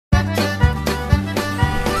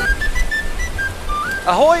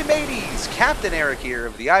Ahoy mateys! Captain Eric here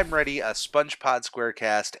of the I'm Ready, a SpongePod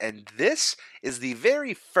Squarecast, and this is the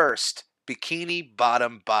very first Bikini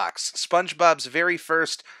Bottom Box. SpongeBob's very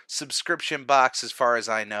first subscription box, as far as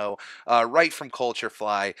I know, right from Culture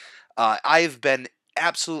Fly. I've been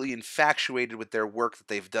absolutely infatuated with their work that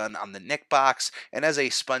they've done on the Nick box, and as a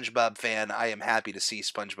SpongeBob fan, I am happy to see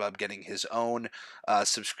SpongeBob getting his own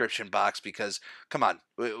subscription box because, come on,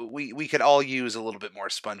 we could all use a little bit more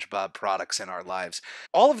SpongeBob products in our lives.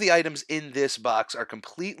 All of the items in this box are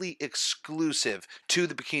completely exclusive to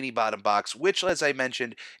the Bikini Bottom box, which, as I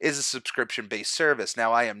mentioned, is a subscription-based service.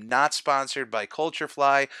 Now, I am not sponsored by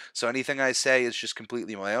Culturefly, so anything I say is just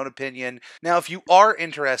completely my own opinion. Now, if you are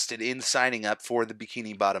interested in signing up for the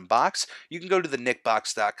Bikini Bottom box, you can go to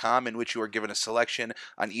thenickbox.com, in which you are given a selection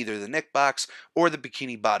on either the Nick box or the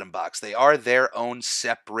Bikini Bottom box. They are their own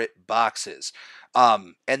separate boxes.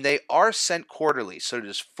 And they are sent quarterly, so it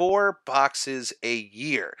is 4 boxes a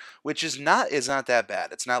year, which is not that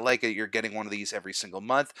bad. It's not like you're getting one of these every single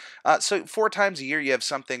month. So 4 times a year, you have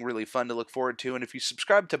something really fun to look forward to. And if you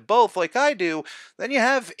subscribe to both, like I do, then you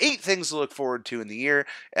have 8 things to look forward to in the year,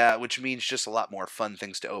 which means just a lot more fun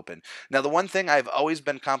things to open. Now, the one thing I've always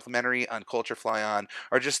been complimentary on Culturefly on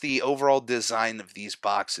are just the overall design of these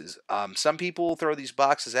boxes. Some people throw these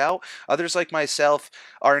boxes out. Others, like myself,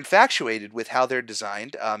 are infatuated with how they're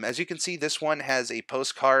designed. As you can see, this one has a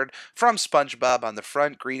postcard from SpongeBob on the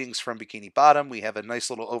front. Greetings from Bikini Bottom. We have a nice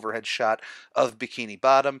little overhead shot of Bikini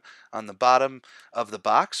Bottom. On the bottom of the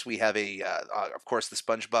box, we have of course, the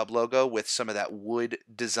SpongeBob logo with some of that wood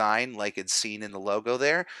design like it's seen in the logo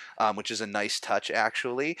there, which is a nice touch,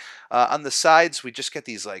 actually. On the sides, we just get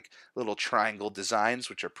these like little triangle designs,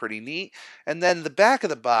 which are pretty neat. And then the back of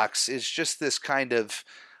the box is just this kind of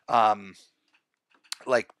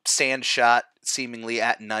like sand shot seemingly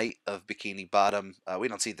at night of Bikini Bottom. We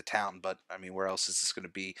don't see the town, but I mean, where else is this going to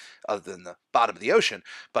be other than the bottom of the ocean?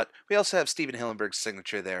 But we also have Steven Hillenberg's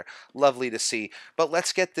signature there. Lovely to see. But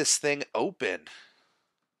let's get this thing open.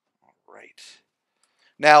 All right.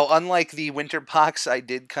 Now, unlike the winter box, I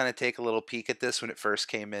did kind of take a little peek at this when it first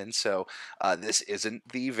came in, so this isn't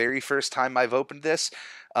the very first time I've opened this,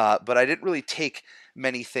 but I didn't really take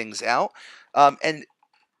many things out. And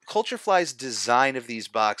Culturefly's design of these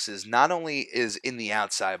boxes not only is in the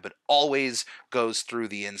outside, but always goes through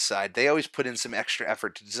the inside. They always put in some extra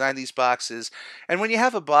effort to design these boxes. And when you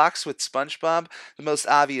have a box with SpongeBob, the most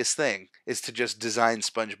obvious thing is to just design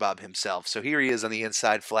SpongeBob himself. So here he is on the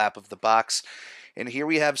inside flap of the box. And here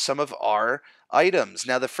we have some of our items.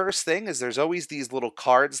 Now, the first thing is there's always these little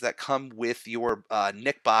cards that come with your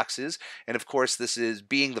Nick boxes. And of course, this is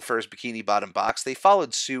being the first Bikini Bottom box. They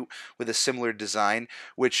followed suit with a similar design,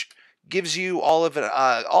 which gives you all of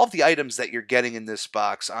the items that you're getting in this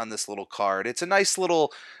box on this little card. It's a nice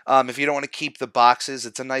little, if you don't want to keep the boxes,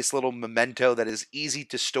 it's a nice little memento that is easy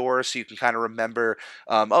to store, so you can kind of remember,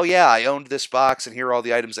 oh yeah, I owned this box, and here are all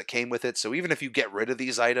the items that came with it. So even if you get rid of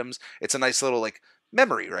these items, it's a nice little like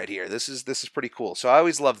memory right here. This is pretty cool. So I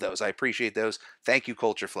always love those. I appreciate those. Thank you,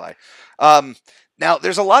 Culturefly. Now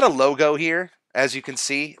there's a lot of logo here, as you can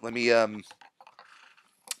see. Let me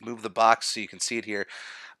move the box so you can see it here.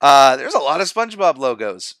 There's a lot of SpongeBob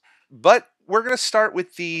logos, but we're going to start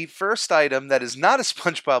with the first item that is not a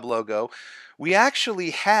SpongeBob logo. We actually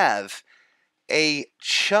have a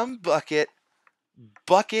Chum Bucket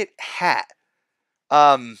hat.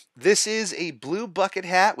 This is a blue bucket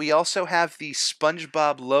hat. We also have the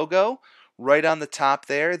SpongeBob logo right on the top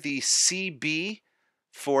there, the CB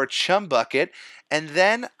for Chum Bucket, and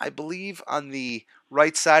then I believe on the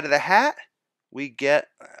right side of the hat, we get,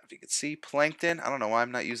 if you can see, Plankton. I don't know why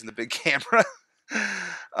I'm not using the big camera.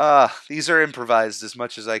 These are improvised as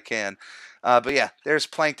much as I can. But yeah, there's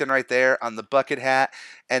Plankton right there on the bucket hat.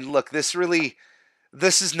 And look, this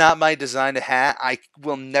is not my design of hat. I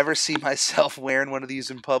will never see myself wearing one of these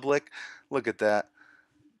in public. Look at that.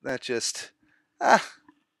 That just, I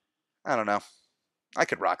don't know. I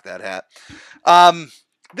could rock that hat.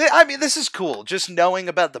 I mean, this is cool. Just knowing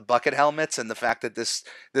about the bucket helmets and the fact that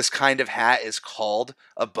this kind of hat is called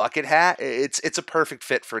a bucket hat, it's a perfect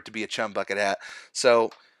fit for it to be a Chum Bucket hat.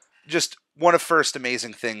 So, just one of first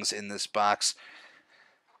amazing things in this box.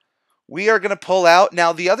 We are going to pull out.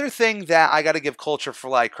 Now, the other thing that I got to give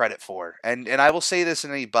Culturefly credit for, and I will say this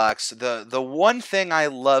in any box, the one thing I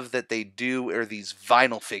love that they do are these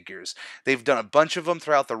vinyl figures. They've done a bunch of them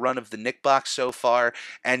throughout the run of the Nick box so far,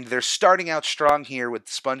 and they're starting out strong here with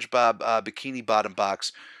the SpongeBob Bikini Bottom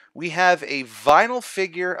box. We have a vinyl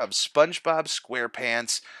figure of SpongeBob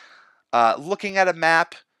SquarePants looking at a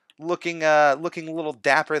map, looking a little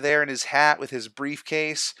dapper there in his hat with his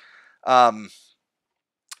briefcase.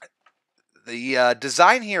 The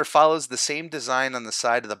design here follows the same design on the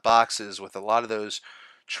side of the boxes with a lot of those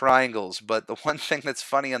triangles, but the one thing that's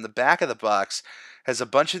funny on the back of the box has a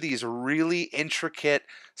bunch of these really intricate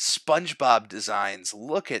SpongeBob designs.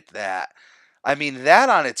 Look at that. I mean, that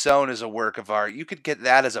on its own is a work of art. You could get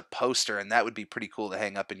that as a poster, and that would be pretty cool to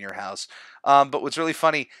hang up in your house. But what's really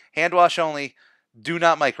funny, hand wash only, do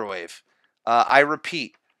not microwave. I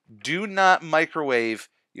repeat, do not microwave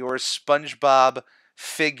your SpongeBob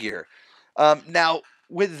figure. Now,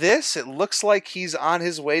 with this, it looks like he's on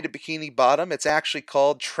his way to Bikini Bottom. It's actually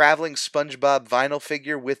called Traveling SpongeBob Vinyl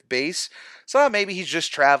Figure with Base. So maybe he's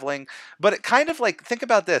just traveling. But it kind of like, think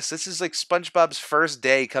about this. This is like SpongeBob's first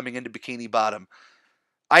day coming into Bikini Bottom.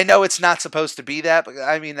 I know it's not supposed to be that, but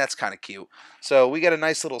I mean, that's kind of cute. So we got a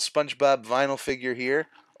nice little SpongeBob vinyl figure here.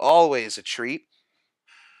 Always a treat.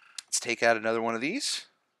 Let's take out another one of these.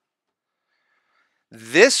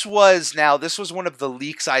 This was one of the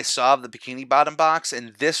leaks I saw of the Bikini Bottom box,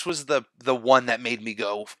 and this was the one that made me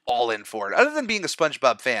go all in for it. Other than being a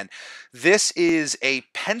SpongeBob fan, this is a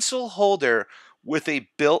pencil holder with a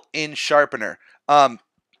built-in sharpener.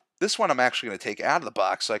 This one I'm actually going to take out of the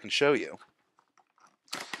box so I can show you.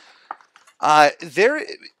 There,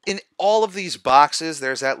 in all of these boxes,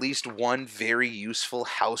 there's at least one very useful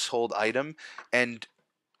household item, and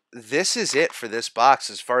this is it for this box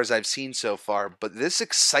as far as I've seen so far, but this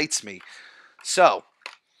excites me. So,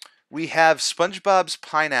 we have SpongeBob's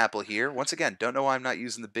Pineapple here. Once again, don't know why I'm not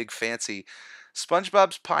using the big fancy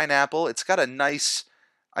SpongeBob's Pineapple. It's got a nice,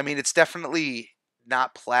 I mean, it's definitely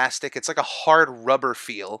not plastic. It's like a hard rubber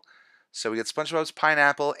feel. So we get SpongeBob's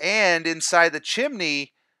Pineapple, and inside the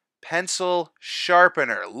chimney, pencil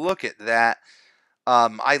sharpener. Look at that.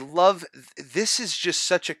 I love, this is just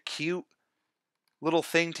such a cute little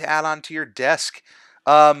thing to add onto your desk.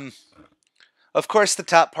 Of course, the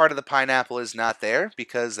top part of the pineapple is not there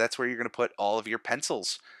because that's where you're going to put all of your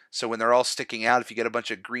pencils. So when they're all sticking out, if you get a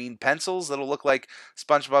bunch of green pencils, that'll look like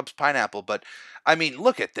SpongeBob's pineapple. But, I mean,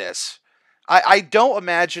 look at this. I don't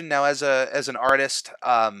imagine now as an artist,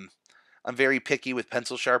 I'm very picky with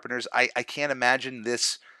pencil sharpeners. I can't imagine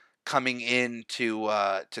this coming into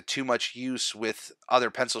to too much use with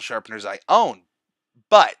other pencil sharpeners I own.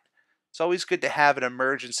 But it's always good to have an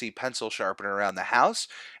emergency pencil sharpener around the house.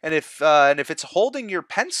 And if it's holding your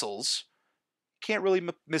pencils, you can't really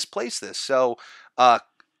misplace this. So,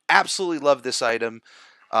 absolutely love this item.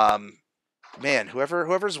 Man,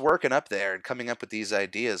 whoever's working up there and coming up with these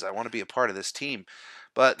ideas, I want to be a part of this team.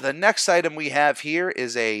 But the next item we have here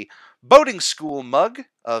is a boating school mug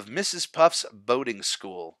of Mrs. Puff's boating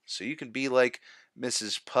school. So you can be like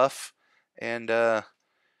Mrs. Puff and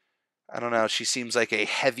I don't know, she seems like a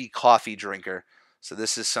heavy coffee drinker. So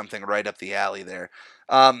this is something right up the alley there.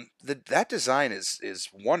 That design is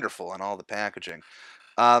wonderful on all the packaging.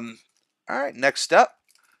 All right, next up,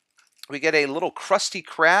 we get a little Krusty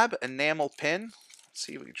Krab enamel pin. Let's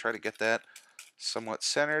see if we can try to get that somewhat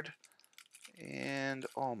centered. And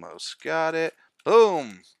almost got it.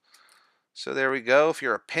 Boom! So there we go. If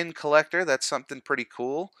you're a pin collector, that's something pretty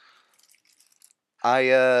cool.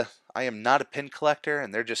 I am not a pin collector,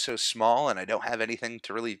 and they're just so small, and I don't have anything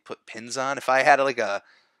to really put pins on. If I had like a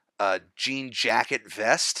jean jacket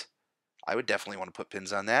vest, I would definitely want to put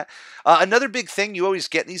pins on that. Another big thing you always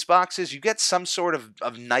get in these boxes, you get some sort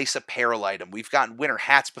of nice apparel item. We've gotten winter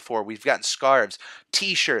hats before. We've gotten scarves,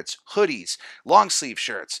 t-shirts, hoodies, long sleeve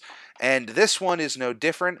shirts. And this one is no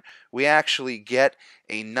different. We actually get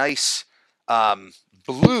a nice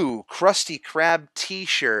blue Krusty Krab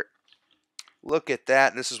t-shirt. Look at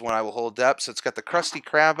that. This is one I will hold up. So it's got the Krusty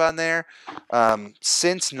Krab on there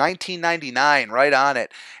since 1999, right on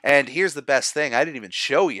it. And here's the best thing. I didn't even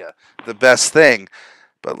show you the best thing.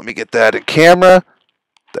 But let me get that in camera.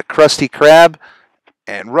 The Krusty Krab.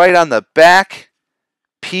 And right on the back,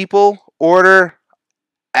 people order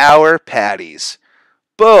our patties.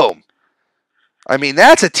 Boom. I mean,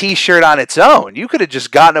 that's a t-shirt on its own. You could have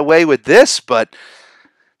just gotten away with this, but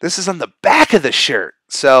this is on the back of the shirt.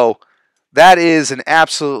 So that is an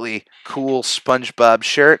absolutely cool SpongeBob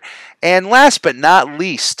shirt. And last but not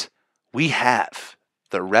least, we have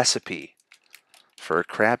the recipe for a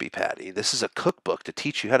Krabby Patty. This is a cookbook to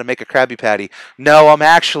teach you how to make a Krabby Patty. No, I'm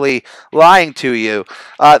actually lying to you.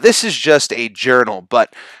 This is just a journal,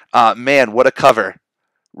 but man, what a cover.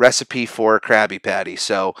 Recipe for a Krabby Patty.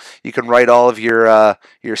 So you can write all of your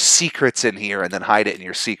secrets in here and then hide it in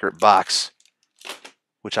your secret box.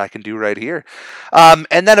 which I can do right here.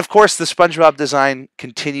 And then, of course, the SpongeBob design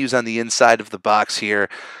continues on the inside of the box here.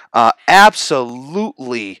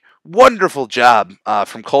 Absolutely wonderful job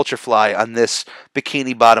from Culturefly on this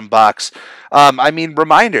Bikini Bottom box. I mean,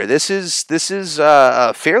 reminder: this is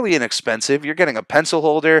fairly inexpensive. You're getting a pencil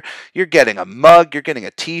holder, you're getting a mug, you're getting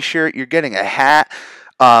a T-shirt, you're getting a hat,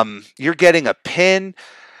 you're getting a pin.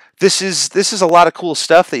 This is a lot of cool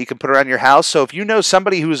stuff that you can put around your house. So if you know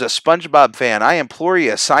somebody who's a SpongeBob fan, I implore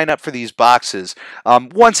you, sign up for these boxes.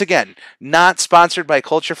 Once again, not sponsored by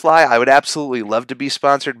Culturefly. I would absolutely love to be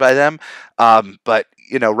sponsored by them. But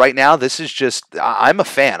you know, right now, this is just, I'm a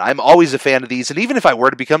fan. I'm always a fan of these. And even if I were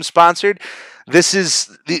to become sponsored,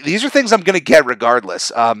 these are things I'm going to get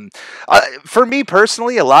regardless. For me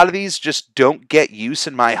personally, a lot of these just don't get use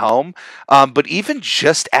in my home. But even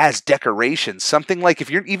just as decorations, something like if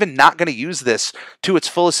you're even not going to use this to its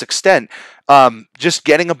fullest extent, just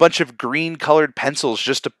getting a bunch of green colored pencils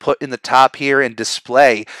just to put in the top here and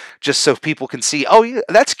display, just so people can see, oh, yeah,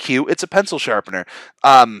 that's cute. It's a pencil sharpener.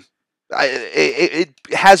 It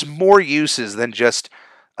has more uses than just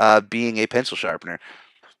being a pencil sharpener.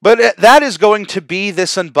 But that is going to be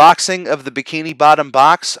this unboxing of the Bikini Bottom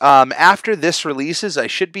box. After this releases, I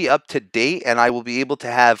should be up to date, and I will be able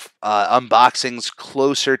to have unboxings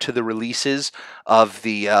closer to the releases of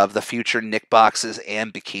the future Nick boxes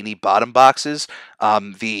and Bikini Bottom boxes.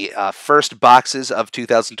 The first boxes of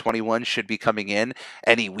 2021 should be coming in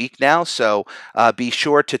any week now, so be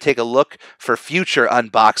sure to take a look for future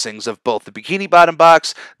unboxings of both the Bikini Bottom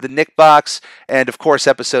box, the Nick box, and of course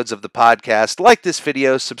episodes of the podcast. Like this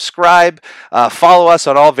video, subscribe, follow us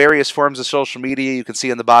on all various forms of social media you can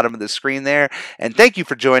see on the bottom of the screen there, and thank you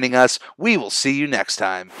for joining us. We will see you next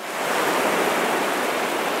time.